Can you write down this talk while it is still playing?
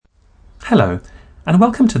Hello, and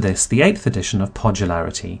welcome to this, the 8th edition of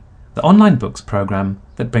Podularity, the online books programme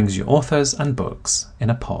that brings you authors and books in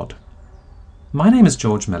a pod. My name is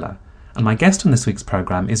George Miller, and my guest on this week's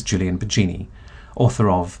programme is Julian Baggini, author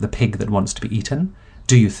of The Pig That Wants to Be Eaten,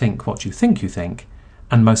 Do You Think What You Think You Think,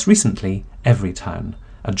 and most recently, Everytown,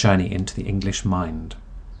 A Journey into the English Mind.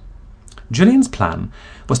 Julian's plan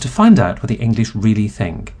was to find out what the English really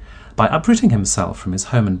think by uprooting himself from his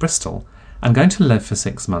home in Bristol and going to live for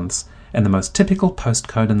 6 months in the most typical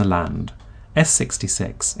postcode in the land,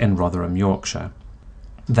 S66 in Rotherham, Yorkshire.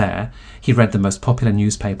 There, he read the most popular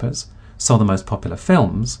newspapers, saw the most popular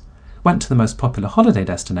films, went to the most popular holiday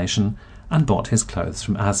destination, and bought his clothes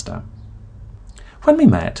from Asda. When we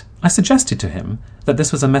met, I suggested to him that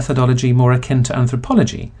this was a methodology more akin to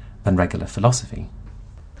anthropology than regular philosophy.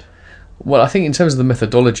 Well, I think in terms of the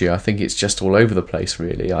methodology, I think it's just all over the place,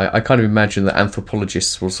 really. I kind of imagine that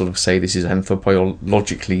anthropologists will sort of say this is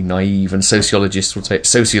anthropologically naive, and sociologists will say it's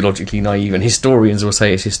sociologically naive, and historians will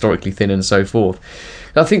say it's historically thin, and so forth.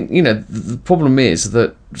 I think, the problem is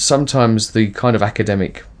that sometimes the kind of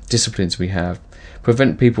academic disciplines we have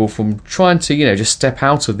prevent people from trying to, just step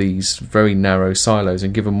out of these very narrow silos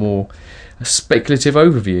and give a more speculative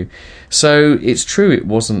overview. So it's true it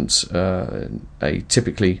wasn't a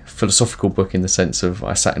typically philosophical book in the sense of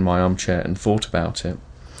I sat in my armchair and thought about it.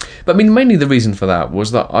 But mainly the reason for that was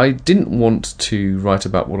that I didn't want to write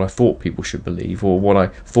about what I thought people should believe or what I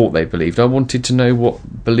thought they believed. I wanted to know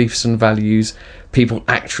what beliefs and values people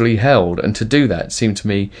actually held, and to do that, it seemed to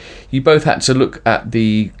me, you both had to look at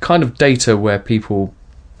the kind of data where people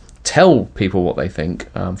tell people what they think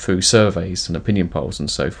through surveys and opinion polls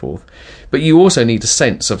and so forth. But you also need a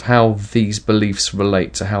sense of how these beliefs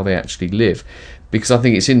relate to how they actually live, because I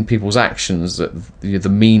think it's in people's actions that the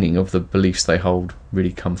meaning of the beliefs they hold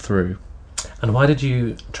really come through. And why did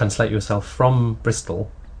you translate yourself from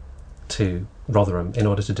Bristol to Rotherham in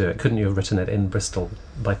order to do it? Couldn't you have written it in Bristol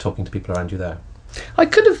by talking to people around you there? I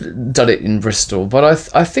could have done it in Bristol,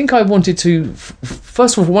 but I think I wanted to,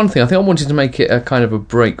 first of all, for one thing, I think I wanted to make it a kind of a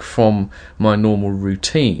break from my normal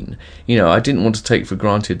routine. I didn't want to take for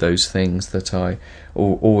granted those things that I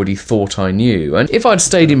already thought I knew. And if I'd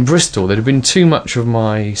stayed in Bristol, there'd have been too much of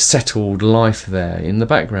my settled life there in the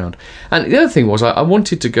background. And the other thing was I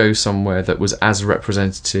wanted to go somewhere that was as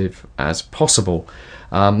representative as possible.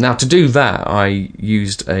 Now, to do that, I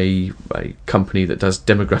used a company that does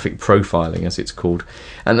demographic profiling, as it's called,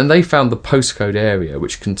 and then they found the postcode area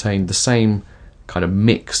which contained the same kind of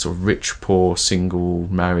mix of rich, poor, single,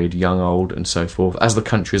 married, young, old, and so forth, as the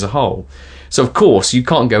country as a whole. So, of course, you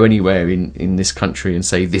can't go anywhere in this country and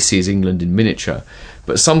say this is England in miniature,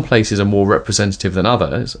 but some places are more representative than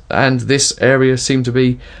others, and this area seemed to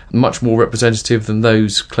be much more representative than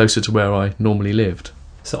those closer to where I normally lived.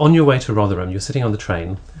 So on your way to Rotherham, you're sitting on the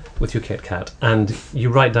train with your Kit Kat, and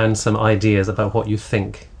you write down some ideas about what you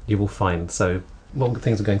think you will find. So what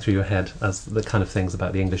things are going through your head as the kind of things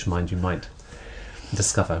about the English mind you might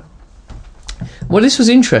discover? Well, this was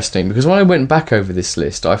interesting because when I went back over this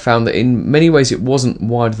list, I found that in many ways it wasn't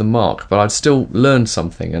wide of the mark, but I'd still learned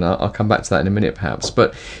something, and I'll come back to that in a minute perhaps.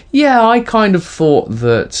 But yeah, I kind of thought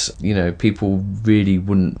that, people really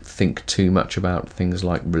wouldn't think too much about things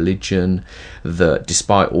like religion, that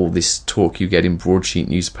despite all this talk you get in broadsheet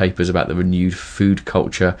newspapers about the renewed food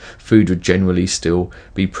culture, food would generally still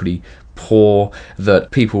be pretty poor,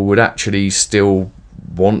 that people would actually still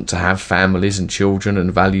want to have families and children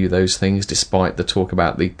and value those things despite the talk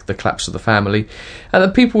about the collapse of the family, and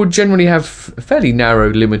that people would generally have fairly narrow,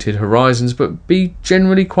 limited horizons but be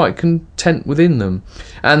generally quite content within them.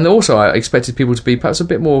 And also I expected people to be perhaps a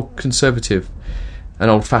bit more conservative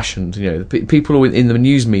and old-fashioned. People in the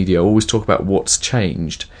news media always talk about what's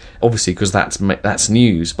changed, obviously because that's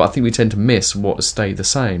news, but I think we tend to miss what has stayed the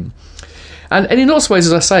same. And in lots of ways,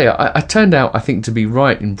 as I say, I turned out, I think, to be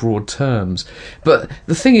right in broad terms. But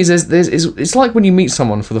the thing is, it's like when you meet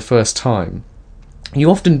someone for the first time,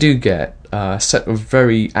 you often do get a set of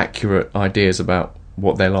very accurate ideas about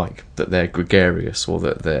what they're like, that they're gregarious, or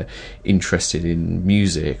that they're interested in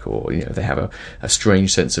music, or they have a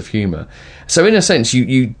strange sense of humour. So in a sense,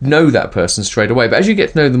 you know that person straight away. But as you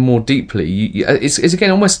get to know them more deeply, it's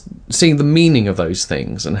again almost seeing the meaning of those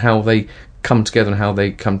things and how they come together and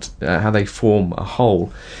how they form a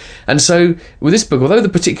whole. And so with this book, although the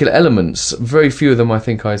particular elements, very few of them I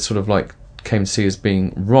think I sort of like came to see as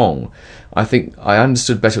being wrong, I think I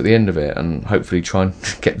understood better at the end of it, and hopefully try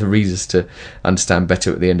and get the readers to understand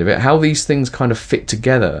better at the end of it, how these things kind of fit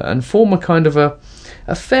together and form a kind of a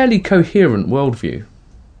fairly coherent worldview.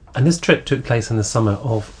 And this trip took place in the summer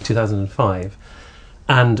of 2005,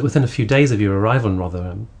 and within a few days of your arrival in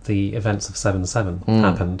Rotherham, the events of 7/7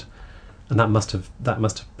 happened. And that must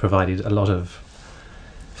have provided a lot of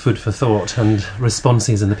food for thought and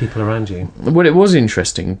responses in the people around you. Well, it was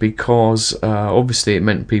interesting because obviously it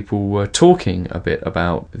meant people were talking a bit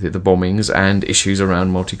about the bombings and issues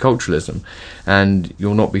around multiculturalism. And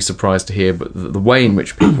you'll not be surprised to hear, but the way in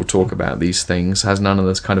which people talk about these things has none of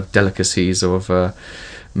those kind of delicacies of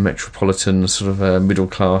metropolitan sort of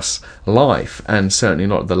middle-class life, and certainly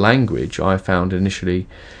not the language I found initially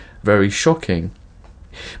very shocking.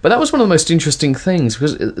 But that was one of the most interesting things,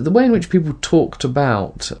 because the way in which people talked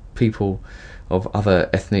about people of other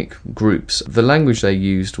ethnic groups, the language they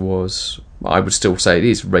used was, I would still say it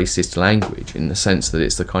is racist language, in the sense that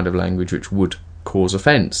it's the kind of language which would cause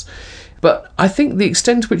offence. But I think the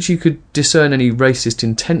extent to which you could discern any racist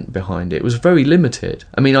intent behind it was very limited.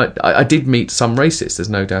 I mean, I did meet some racists, there's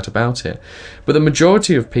no doubt about it. But the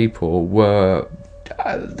majority of people were...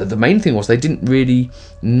 the main thing was they didn't really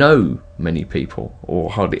know many people,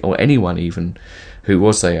 or anyone even who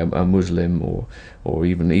was, say, a Muslim or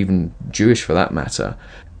even Jewish for that matter.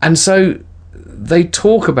 And so they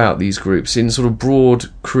talk about these groups in sort of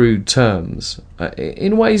broad, crude terms,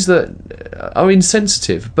 in ways that are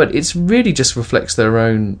insensitive, but it really just reflects their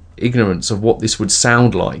own ignorance of what this would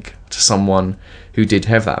sound like to someone who did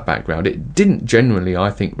have that background. It didn't generally,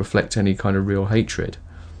 I think, reflect any kind of real hatred.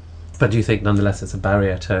 But do you think, nonetheless, it's a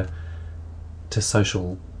barrier to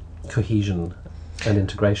social cohesion and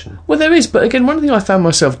integration? Well, there is, but again, one thing I found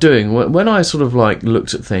myself doing when I sort of like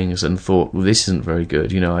looked at things and thought, well, this isn't very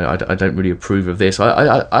good, I don't really approve of this.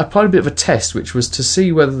 I applied a bit of a test, which was to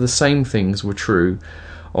see whether the same things were true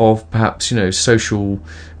of perhaps, social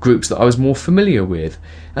groups that I was more familiar with.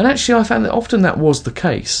 And actually I found that often that was the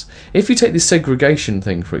case. If you take this segregation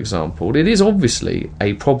thing, for example, it is obviously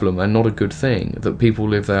a problem and not a good thing that people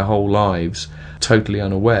live their whole lives totally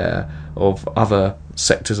unaware of other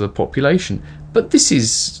sectors of the population. But this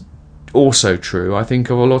is also true, I think,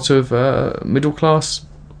 of a lot of middle-class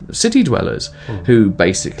city dwellers who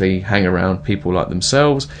basically hang around people like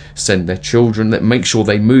themselves, send their children, make sure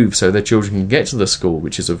they move so their children can get to the school,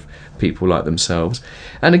 which is of people like themselves,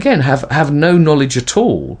 and again have no knowledge at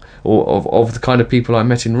all of the kind of people I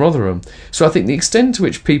met in Rotherham. So I think the extent to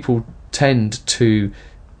which people tend to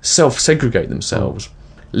self-segregate themselves,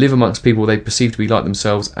 live amongst people they perceive to be like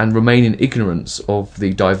themselves, and remain in ignorance of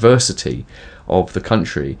the diversity of the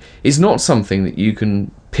country is not something that you can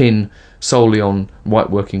pin solely on white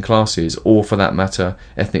working classes, or for that matter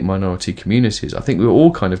ethnic minority communities. I think we're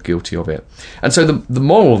all kind of guilty of it. And so the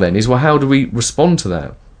moral then is, well, how do we respond to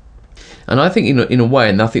that? And I think in a way,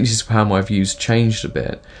 and I think this is how my views changed a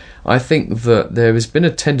bit, I think that there has been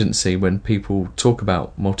a tendency when people talk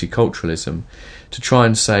about multiculturalism to try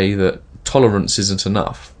and say that tolerance isn't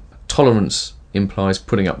enough. Tolerance implies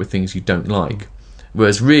putting up with things you don't like,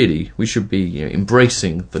 whereas really we should be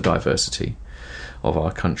embracing the diversity of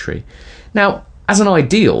our country. Now, as an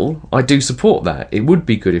ideal, I do support that. It would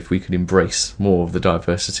be good if we could embrace more of the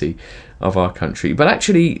diversity of our country, but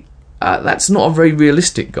actually that's not a very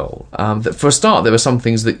realistic goal. That for a start, there are some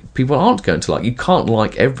things that people aren't going to like. You can't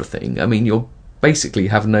like everything. I mean, you'll basically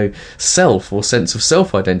have no self or sense of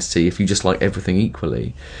self-identity if you just like everything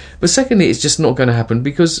equally. But secondly, it's just not going to happen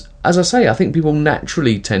because, as I say, I think people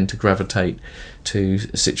naturally tend to gravitate to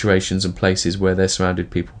situations and places where they're surrounded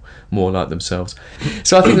people more like themselves.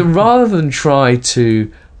 So I think that rather than try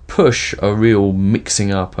to push a real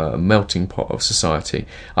mixing up, a melting pot of society,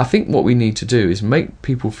 I think what we need to do is make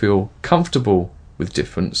people feel comfortable with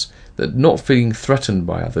difference, that not feeling threatened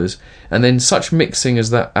by others, and then such mixing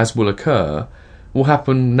as will occur will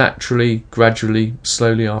happen naturally, gradually,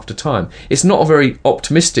 slowly after time. It's not a very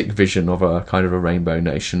optimistic vision of a kind of a rainbow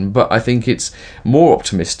nation, but I think it's more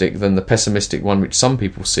optimistic than the pessimistic one which some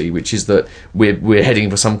people see, which is that we're heading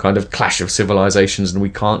for some kind of clash of civilizations and we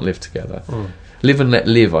can't live together. Live and let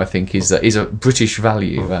live, I think, is a British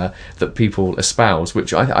value that people espouse,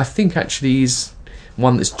 which I think actually is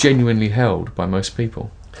one that's genuinely held by most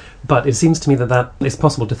people. But it seems to me that it's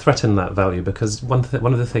possible to threaten that value, because one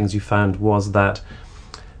of the things you found was that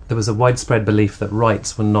there was a widespread belief that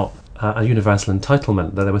rights were not a universal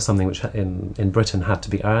entitlement, that there was something which in Britain had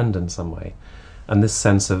to be earned in some way. And this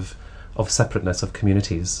sense of separateness of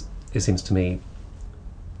communities, it seems to me,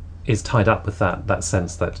 is tied up with that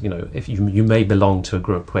sense that, if you may belong to a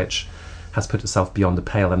group which has put itself beyond the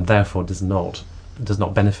pale and therefore does not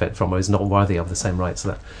benefit from or is not worthy of the same rights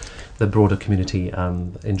that the broader community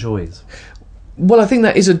enjoys. Well, I think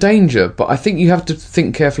that is a danger, but I think you have to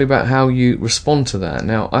think carefully about how you respond to that.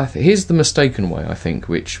 Now, here's the mistaken way, I think,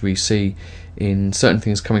 which we see in certain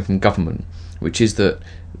things coming from government, which is that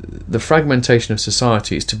the fragmentation of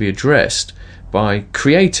society is to be addressed by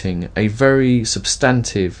creating a very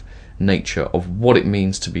substantive nature of what it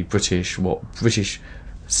means to be British, what British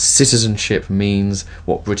citizenship means,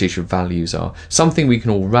 what British values are. Something we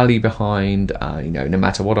can all rally behind, no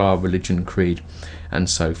matter what our religion, creed, and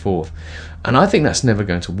so forth. And I think that's never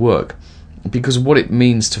going to work, because what it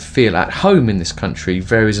means to feel at home in this country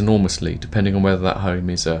varies enormously, depending on whether that home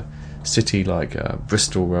is a city like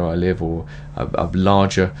Bristol, where I live, or a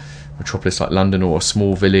larger metropolis like London, or a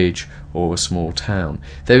small village, or a small town.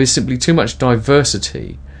 There is simply too much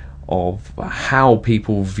diversity of how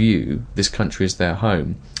people view this country as their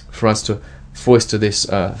home for us to foist this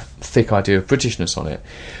thick idea of Britishness on it.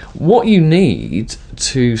 What you need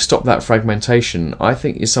to stop that fragmentation, I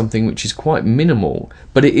think, is something which is quite minimal,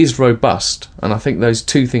 but it is robust, and I think those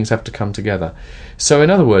two things have to come together. So in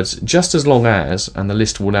other words, just as long as, and the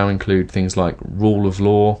list will now include things like rule of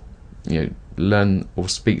law, learn or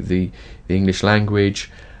speak the English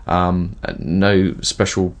language, no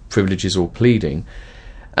special privileges or pleading,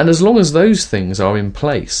 and as long as those things are in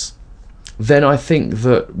place, then I think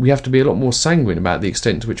that we have to be a lot more sanguine about the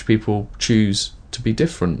extent to which people choose to be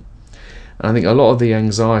different. And I think a lot of the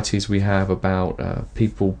anxieties we have about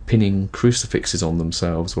people pinning crucifixes on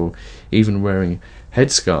themselves, or even wearing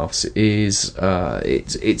headscarves, is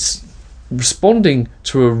it's responding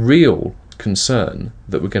to a real concern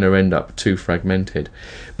that we're going to end up too fragmented,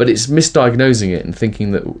 but it's misdiagnosing it and thinking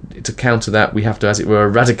that to counter that we have to, as it were,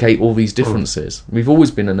 eradicate all these differences. We've always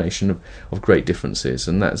been a nation of great differences,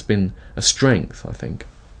 and that's been a strength, I think.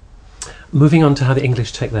 Moving on to how the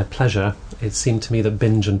English take their pleasure, it seemed to me that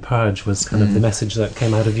binge and purge was kind of the message that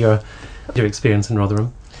came out of your experience in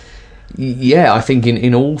Rotherham. Yeah, I think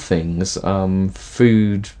in all things,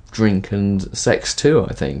 food, drink and sex too,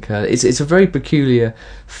 I think. It's a very peculiar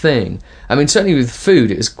thing. I mean, certainly with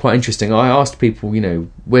food, it was quite interesting. I asked people,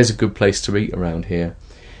 where's a good place to eat around here?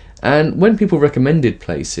 And when people recommended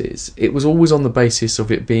places, it was always on the basis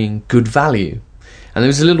of it being good value. And there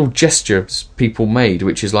was a little gesture people made,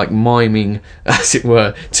 which is like miming, as it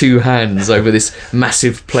were, two hands over this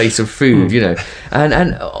massive plate of food,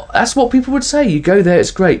 And that's what people would say. You go there,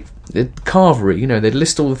 it's great. The carvery, they'd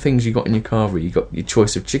list all the things you got in your carvery. You got your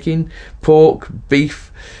choice of chicken, pork,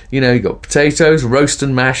 beef, you got potatoes, roast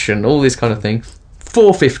and mash, and all this kind of thing.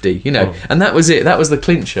 $4.50, and that was it. That was the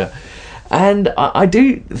clincher. And I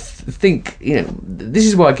do think, this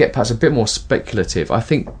is where I get perhaps a bit more speculative. I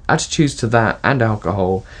think attitudes to that and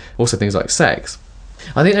alcohol, also things like sex,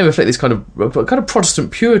 I think they reflect this kind of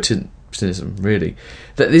Protestant Puritanism, really.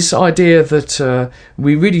 That this idea that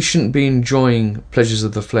we really shouldn't be enjoying pleasures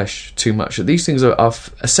of the flesh too much. That these things are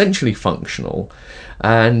essentially functional,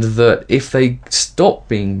 and that if they stop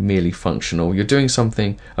being merely functional, you're doing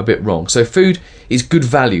something a bit wrong. So food is good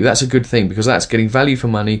value. That's a good thing, because that's getting value for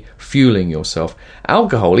money, fueling yourself.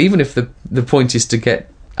 Alcohol, even if the point is to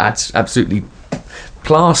get absolutely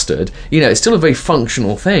plastered, it's still a very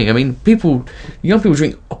functional thing. I mean, young people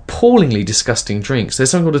drink appallingly disgusting drinks. There's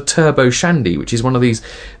something called a turbo shandy, which is one of these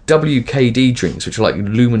WKD drinks, which are like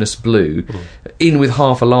luminous blue, in with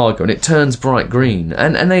half a lager, and it turns bright green.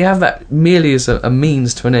 And they have that merely as a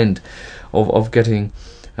means to an end of getting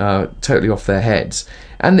totally off their heads.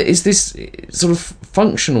 And it's this sort of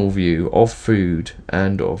functional view of food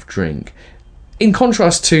and of drink, in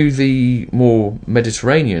contrast to the more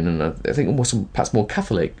Mediterranean and I think perhaps more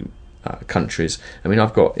Catholic countries. I mean,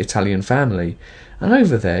 I've got Italian family, and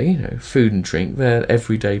over there, food and drink, they're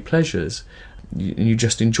everyday pleasures. You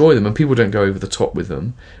just enjoy them, and people don't go over the top with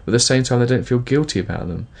them, but at the same time they don't feel guilty about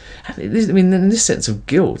them. And in this sense of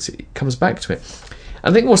guilt, it comes back to it.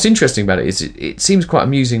 I think what's interesting about it is it seems quite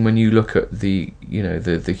amusing when you look at the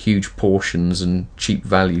huge portions and cheap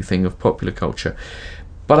value thing of popular culture.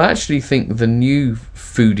 But I actually think the new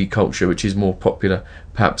foodie culture, which is more popular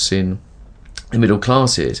perhaps in the middle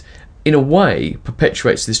classes, in a way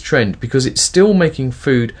perpetuates this trend, because it's still making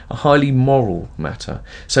food a highly moral matter.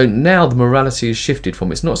 So now the morality has shifted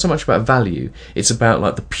from, it's not so much about value, it's about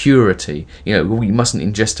like the purity. We mustn't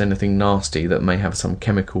ingest anything nasty that may have some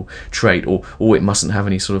chemical trait, or it mustn't have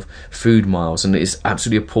any sort of food miles, and it's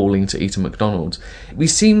absolutely appalling to eat a McDonald's. We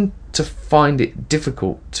seem to find it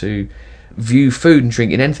difficult to view food and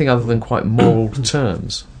drink in anything other than quite moral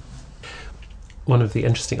terms. One of the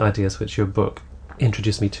interesting ideas which your book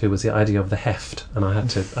introduced me to was the idea of the heft, and I had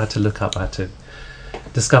to look up, I had to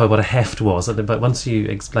discover what a heft was. But once you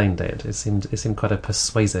explained it, it seemed quite a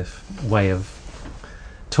persuasive way of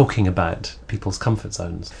talking about people's comfort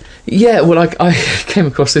zones. Yeah, well, I came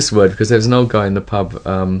across this word because there was an old guy in the pub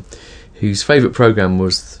whose favourite programme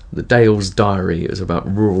was the Dale's Diary. It was about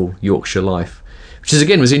rural Yorkshire life, which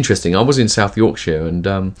was interesting. I was in South Yorkshire,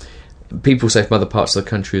 and People say from other parts of the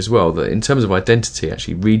country as well that in terms of identity,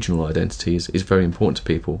 actually regional identity is very important to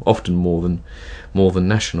people, often more than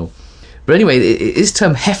national. But anyway, this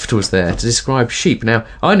term heft was there to describe sheep. Now,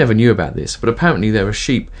 I never knew about this, but apparently there are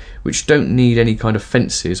sheep which don't need any kind of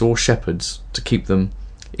fences or shepherds to keep them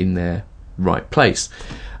in their right place.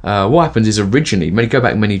 What happens is originally, go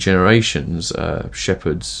back many generations,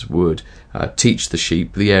 shepherds would teach the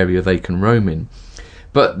sheep the area they can roam in.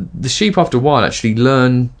 But the sheep, after a while, actually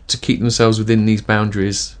learn to keep themselves within these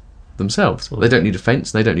boundaries themselves. They don't need a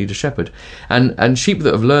fence, they don't need a shepherd. And sheep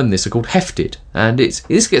that have learned this are called hefted. And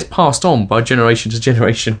this gets passed on by generation to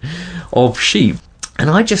generation of sheep. And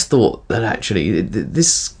I just thought that actually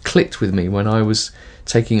this clicked with me when I was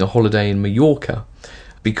taking a holiday in Mallorca,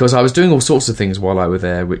 because I was doing all sorts of things while I was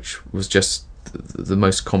there, which was just the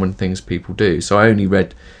most common things people do. So I only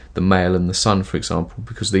read the Mail and the Sun, for example,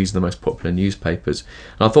 because these are the most popular newspapers.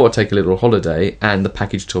 And I thought I'd take a little holiday, and the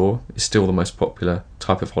package tour is still the most popular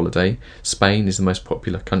type of holiday. Spain is the most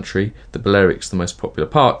popular country, the Balearics the most popular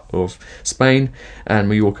part of Spain, and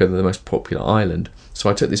Mallorca the most popular island. So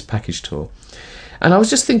I took this package tour. And I was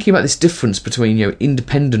just thinking about this difference between,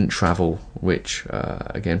 independent travel, which,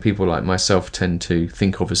 again, people like myself tend to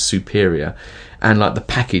think of as superior, and like the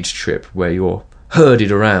package trip where you're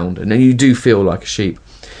herded around and then you do feel like a sheep.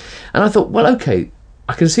 And I thought, well, okay,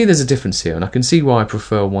 I can see there's a difference here, and I can see why I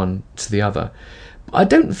prefer one to the other. But I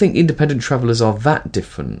don't think independent travellers are that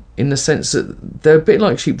different, in the sense that they're a bit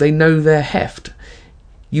like sheep. They know their heft.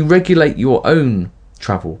 You regulate your own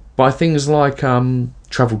travel by things like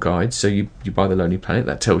travel guides. So you buy the Lonely Planet,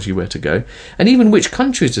 that tells you where to go. And even which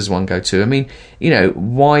countries does one go to? I mean,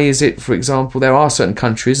 why is it, for example, there are certain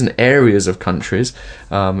countries and areas of countries.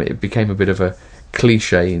 It became a bit of a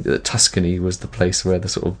cliche that Tuscany was the place where the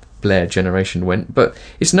sort of Blair generation went, but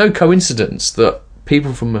it's no coincidence that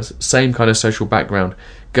people from the same kind of social background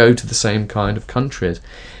go to the same kind of countries.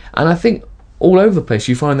 And I think all over the place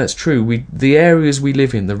you find that's true. The areas we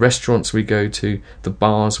live in, the restaurants we go to, the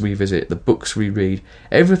bars we visit, the books we read,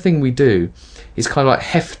 everything we do is kind of like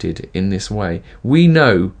hefted in this way. We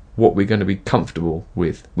know what we're going to be comfortable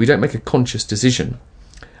with. We don't make a conscious decision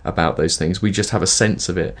about those things. We just have a sense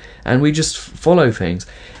of it, and we just follow things.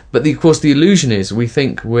 But of course the illusion is we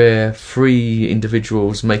think we're free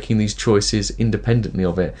individuals making these choices independently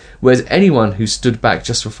of it, whereas anyone who stood back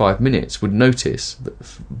just for 5 minutes would notice that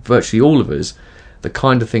virtually all of us, the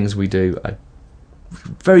kind of things we do are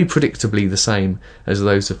very predictably the same as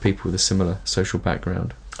those of people with a similar social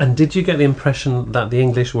background. And did you get the impression that the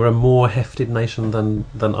English were a more hefted nation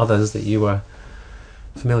than others that you were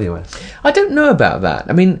familiar with? I don't know about that.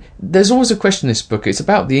 I mean, there's always a question in this book. It's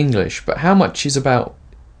about the English, but how much is about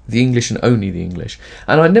the English and only the English?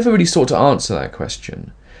 And I never really sought to answer that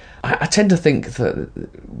question. I tend to think that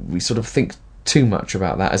we sort of think too much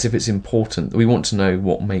about that, as if it's important. We want to know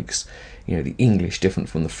what makes the English different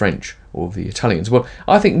from the French or the Italians. Well,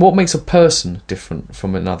 I think what makes a person different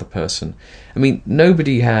from another person. I mean,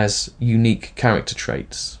 nobody has unique character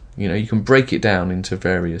traits. You can break it down into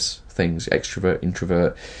various things: extrovert,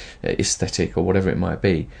 introvert, aesthetic, or whatever it might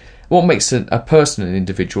be. What makes a person an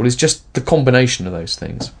individual is just the combination of those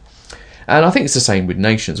things. And I think it's the same with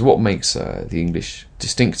nations. What makes the English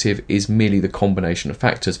distinctive is merely the combination of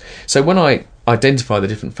factors. So when I identify the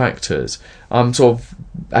different factors, I'm sort of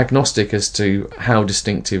agnostic as to how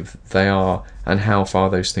distinctive they are and how far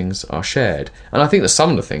those things are shared. And I think that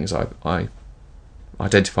some of the things I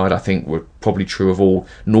identified, I think, were probably true of all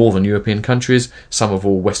Northern European countries, some of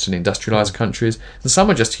all Western industrialised countries, and some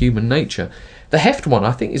are just human nature. The heft one,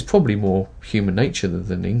 I think, is probably more human nature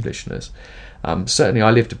than Englishness. Certainly,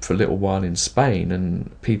 I lived for a little while in Spain,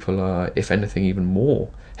 and people are, if anything, even more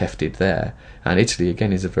hefted there. And Italy,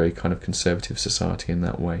 again, is a very kind of conservative society in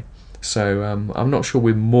that way. So I'm not sure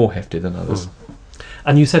we're more hefted than others.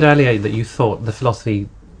 And you said earlier that you thought the philosophy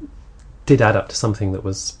did add up to something that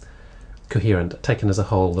was coherent. Taken as a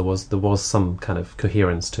whole, there was some kind of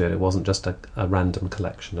coherence to it. It wasn't just a random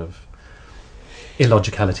collection of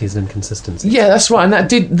illogicalities and inconsistencies. Yeah, that's right.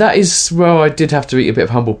 And that is where I did have to eat a bit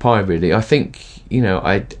of humble pie, really. I think,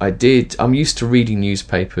 I'm used to reading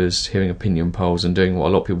newspapers, hearing opinion polls, and doing what a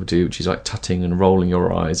lot of people do, which is like tutting and rolling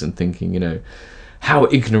your eyes and thinking, how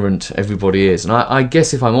ignorant everybody is. And I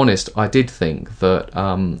guess, if I'm honest, I did think that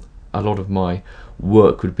a lot of my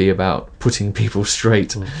work would be about putting people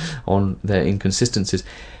straight on their inconsistencies.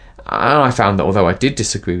 And I found that although I did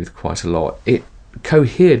disagree with quite a lot, it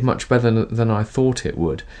cohered much better than I thought it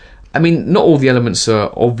would. I mean, not all the elements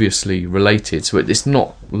are obviously related, so it's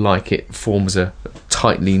not like it forms a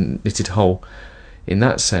tightly knitted whole in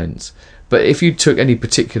that sense. But if you took any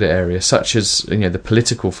particular area, such as the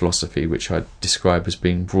political philosophy, which I describe as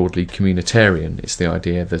being broadly communitarian, it's the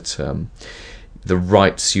idea that the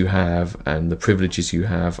rights you have and the privileges you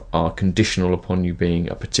have are conditional upon you being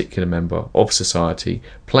a particular member of society,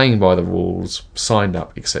 playing by the rules, signed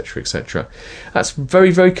up, etc., etc. That's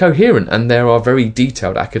very, very coherent, and there are very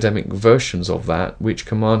detailed academic versions of that which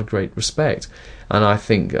command great respect. And I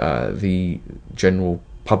think the general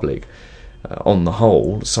public, on the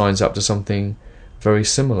whole, signs up to something very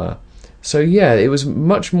similar. So yeah, it was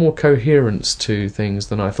much more coherence to things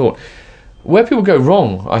than I thought. Where people go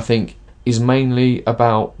wrong, I think, is mainly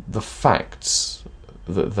about the facts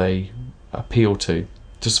that they appeal to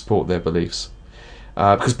support their beliefs.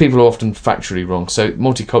 Because people are often factually wrong. So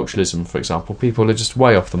multiculturalism, for example, people are just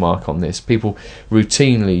way off the mark on this. People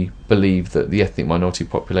routinely believe that the ethnic minority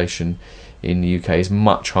population in the UK is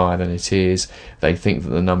much higher than it is. They think that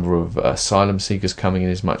the number of asylum seekers coming in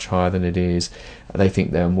is much higher than it is. They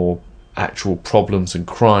think there are more actual problems and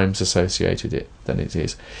crimes associated than it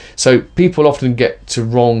is. So people often get to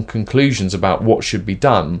wrong conclusions about what should be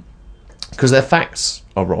done because their facts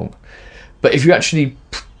are wrong. But if you actually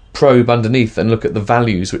probe underneath and look at the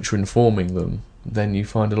values which are informing them, then you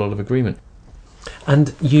find a lot of agreement.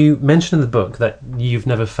 And you mention in the book that you've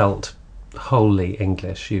never felt wholly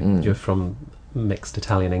English. You're from mixed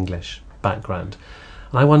Italian-English background.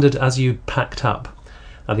 And I wondered, as you packed up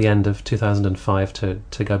at the end of 2005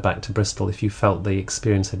 to go back to Bristol, if you felt the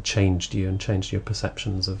experience had changed you and changed your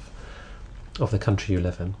perceptions of the country you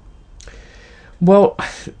live in. Well,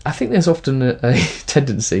 I think there's often a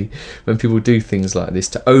tendency when people do things like this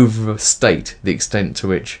to overstate the extent to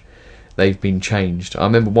which they've been changed. I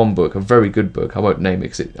remember one book, a very good book, I won't name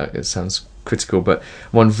it because it sounds critical, but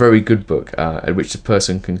one very good book at which the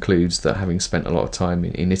person concludes that having spent a lot of time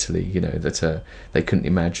in Italy, that they couldn't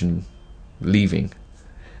imagine leaving.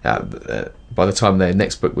 By the time their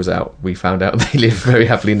next book was out, we found out they live very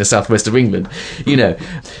happily in the southwest of England.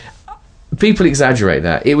 People exaggerate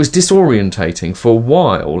that. It was disorientating. For a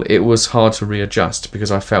while, it was hard to readjust because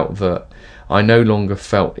I felt that I no longer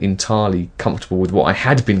felt entirely comfortable with what I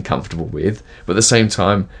had been comfortable with, but at the same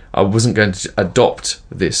time, I wasn't going to adopt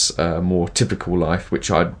this more typical life, which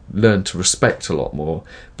I'd learned to respect a lot more,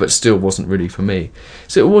 but still wasn't really for me.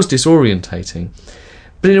 So it was disorientating.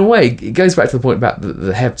 But in a way, it goes back to the point about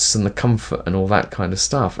the hefts and the comfort and all that kind of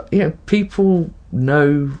stuff. People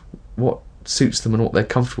know what suits them and what they're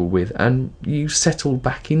comfortable with, and you settle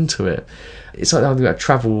back into it. It's like something about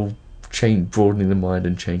travel broadening the mind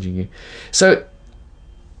and changing you. So,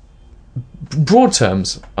 broad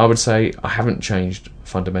terms, I would say I haven't changed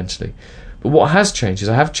fundamentally. But what has changed is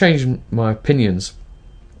I have changed my opinions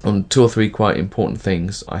on 2 or 3 quite important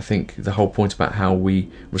things. I think the whole point about how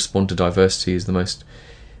we respond to diversity is the most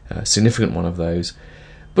significant one of those.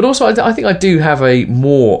 But also, I think I do have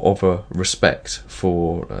more of a respect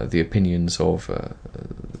for the opinions of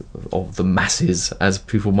the masses, as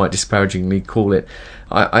people might disparagingly call it.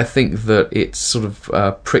 I think that it sort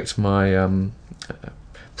of pricked my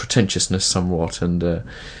pretentiousness somewhat and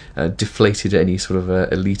deflated any sort of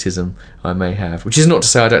elitism I may have. Which is not to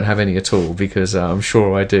say I don't have any at all, because I'm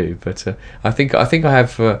sure I do. But I think I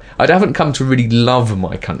have. I haven't come to really love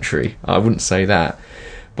my country. I wouldn't say that.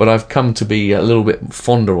 But I've come to be a little bit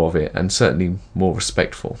fonder of it and certainly more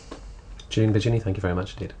respectful. Julian Virginie, thank you very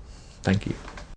much indeed. Thank you.